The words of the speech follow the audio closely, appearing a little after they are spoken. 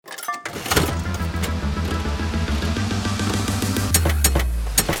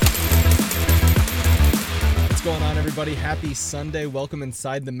everybody? Happy Sunday. Welcome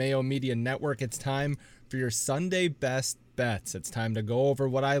inside the Mayo Media Network. It's time for your Sunday best bets. It's time to go over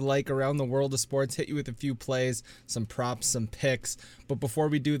what I like around the world of sports, hit you with a few plays, some props, some picks. But before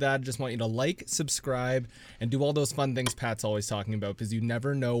we do that, I just want you to like, subscribe, and do all those fun things Pat's always talking about, because you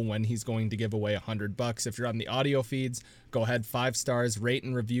never know when he's going to give away $100. If you're on the audio feeds, go ahead, 5 stars, rate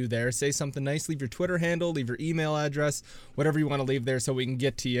and review there. Say something nice, leave your Twitter handle, leave your email address, whatever you want to leave there so we can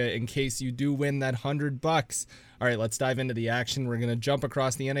get to you in case you do win that $100. All right, let's dive into the action. We're going to jump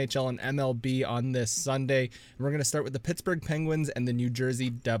across the NHL and MLB on this Sunday, and we're going to start with the Pittsburgh Penguins and the New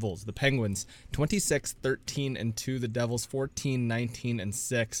Jersey Devils. The Penguins 26-13-2, the Devils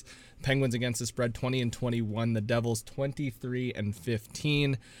 14-19-6. Penguins against the spread 20-21, the Devils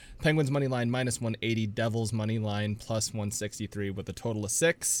 23-15. Penguins money line -180, Devils money line +163 with a total of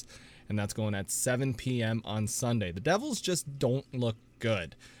 6, and that's going at 7 p.m. on Sunday. The Devils just don't look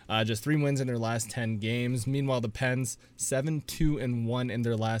good. Just 3 wins in their last 10 games. Meanwhile, the Pens 7-2-1 in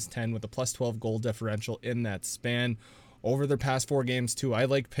their last 10 with a +12 goal differential in that span. Over their past 4 games too, I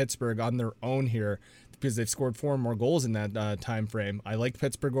like Pittsburgh on their own here because they've scored 4 more goals in that time frame. I like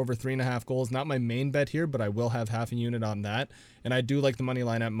Pittsburgh over 3.5 goals. Not my main bet here, but I will have half a unit on that. And I do like the money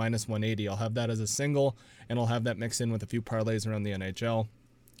line at -180. I'll have that as a single, and I'll have that mixed in with a few parlays around the NHL.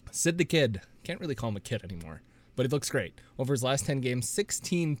 Sid the Kid. Can't really call him a kid anymore, but he looks great. Over his last 10 games,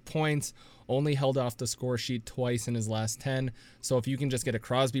 16 points, only held off the score sheet twice in his last 10. So if you can just get a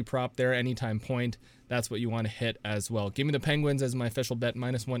Crosby prop there, anytime point, that's what you want to hit as well. Give me the Penguins as my official bet,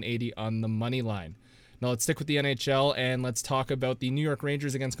 -180 on the money line. Now let's stick with the NHL and let's talk about the New York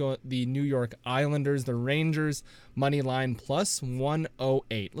Rangers against the New York Islanders. The Rangers money line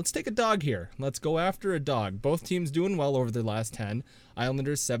 +108. Let's take a dog here. Let's go after a dog. Both teams doing well over their last 10.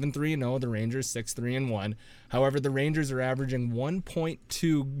 Islanders 7-3-0, the Rangers 6-3-1. However, the Rangers are averaging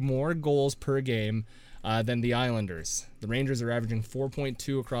 1.2 more goals per game than the Islanders. The Rangers are averaging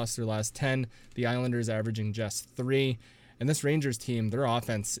 4.2 across their last 10. The Islanders averaging just 3. And this Rangers team, their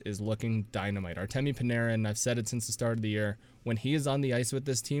offense is looking dynamite. Artemi Panarin, I've said it since the start of the year, when he is on the ice with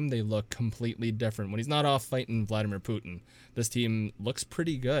this team, they look completely different. When he's not off fighting Vladimir Putin, this team looks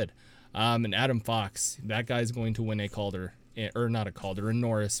pretty good. And Adam Fox, that guy's going to win a Calder, or not a Calder, a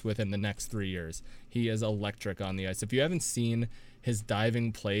Norris within the next 3 years. He is electric on the ice. If you haven't seen his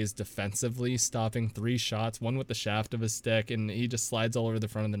diving plays defensively, stopping 3 shots, one with the shaft of his stick, and he just slides all over the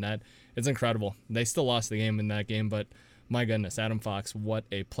front of the net, it's incredible. They still lost the game in that game, but my goodness, Adam Fox, what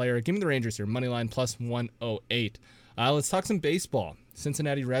a player. Give me the Rangers here, moneyline +108. Let's talk some baseball.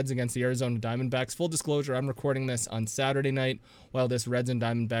 Cincinnati Reds against the Arizona Diamondbacks. Full disclosure, I'm recording this on Saturday night while this Reds and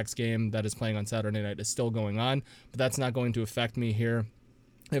Diamondbacks game that is playing on Saturday night is still going on, but that's not going to affect me here.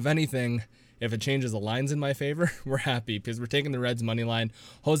 If anything, if it changes the lines in my favor, we're happy because we're taking the Reds money line.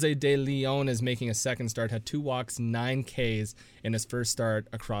 Jose De Leon is making a second start, had 2 walks, 9 Ks in his first start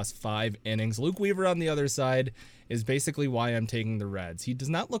across 5 innings. Luke Weaver on the other side is basically why I'm taking the Reds. He does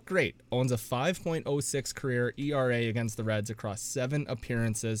not look great. Owns a 5.06 career ERA against the Reds across 7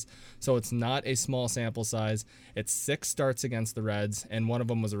 appearances, so it's not a small sample size. It's 6 starts against the Reds, and one of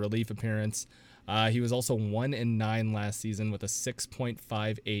them was a relief appearance. He was also 1-9 last season with a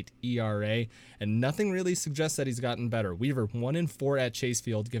 6.58 ERA, and nothing really suggests that he's gotten better. Weaver 1-4 at Chase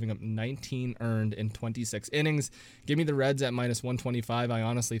Field, giving up 19 earned in 26 innings. Give me the Reds at -125. I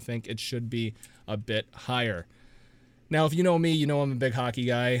honestly think it should be a bit higher. Now, if you know me, you know I'm a big hockey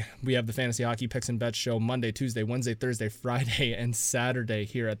guy. We have the Fantasy Hockey Picks and Bets show Monday, Tuesday, Wednesday, Thursday, Friday, and Saturday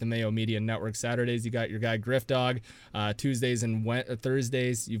here at the Mayo Media Network. Saturdays, you got your guy Griff Dog. Tuesdays and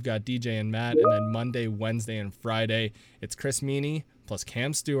Thursdays, you've got DJ and Matt. And then Monday, Wednesday, and Friday, it's Chris Meany plus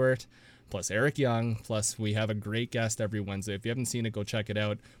Cam Stewart plus Eric Young, plus we have a great guest every Wednesday. If you haven't seen it, go check it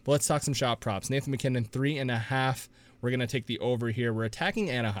out. But let's talk some shot props. Nathan MacKinnon, 3.5. We're going to take the over here. We're attacking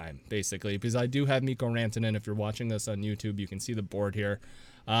Anaheim, basically, because I do have Mikko Rantanen. If you're watching this on YouTube, you can see the board here.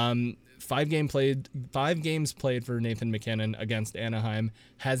 5 games played for Nathan MacKinnon against Anaheim.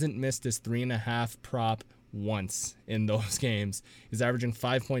 Hasn't missed his 3.5 prop once in those games. He's averaging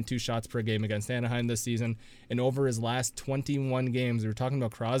 5.2 shots per game against Anaheim this season. And over his last 21 games, we were talking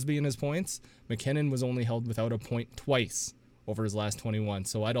about Crosby and his points. MacKinnon was only held without a point twice over his last 21.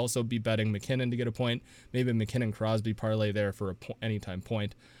 So I'd also be betting MacKinnon to get a point. Maybe a MacKinnon-Crosby parlay there for a anytime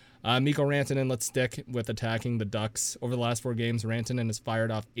point. Mikko Rantanen, let's stick with attacking the Ducks. Over the last 4 games, Rantanen has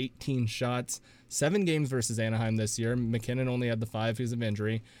fired off 18 shots. 7 games versus Anaheim this year. MacKinnon only had the 5 because of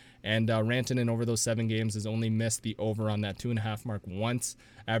injury. And Rantanen over those 7 games has only missed the over on that 2.5 mark once,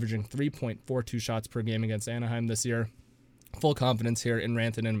 averaging 3.42 shots per game against Anaheim this year. Full confidence here in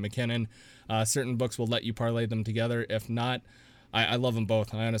Rantanen and MacKinnon. Certain books will let you parlay them together. If not, I love them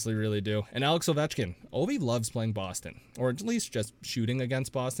both. I honestly really do. And Alex Ovechkin. Ovi loves playing Boston, or at least just shooting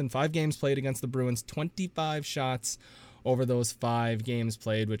against Boston. 5 games played against the Bruins, 25 shots over those 5 games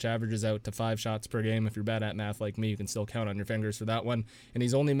played, which averages out to 5 shots per game. If you're bad at math like me, you can still count on your fingers for that one. And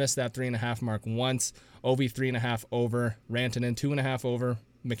he's only missed that 3.5 mark once. Ovi 3.5 over. Rantanen 2.5 over.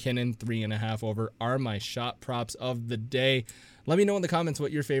 McKinnon 3.5 over are my shot props of the day. Let me know in the comments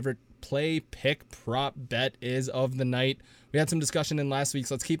what your favorite play, pick, prop, bet is of the night. We had some discussion in last week,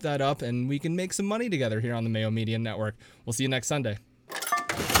 so let's keep that up and we can make some money together here on the Mayo Media Network. We'll see you next Sunday.